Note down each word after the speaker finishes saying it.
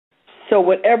So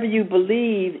whatever you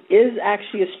believe is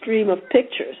actually a stream of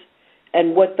pictures.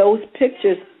 And what those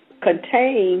pictures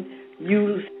contain,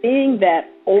 you seeing that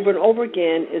over and over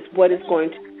again is what is going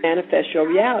to manifest your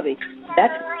reality.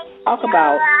 That's what we talk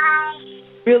about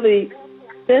really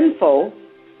sinful.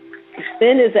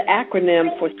 Sin is an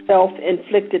acronym for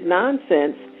self-inflicted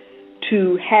nonsense,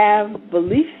 to have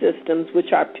belief systems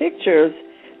which are pictures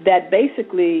that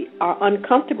basically are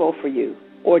uncomfortable for you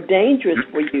or dangerous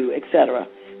for you, etc.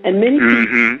 And many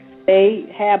people, they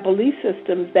have belief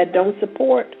systems that don't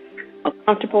support a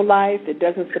comfortable life. It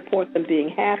doesn't support them being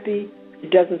happy. It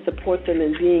doesn't support them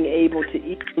in being able to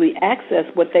easily access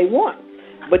what they want.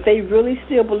 But they really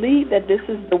still believe that this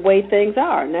is the way things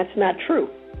are, and that's not true.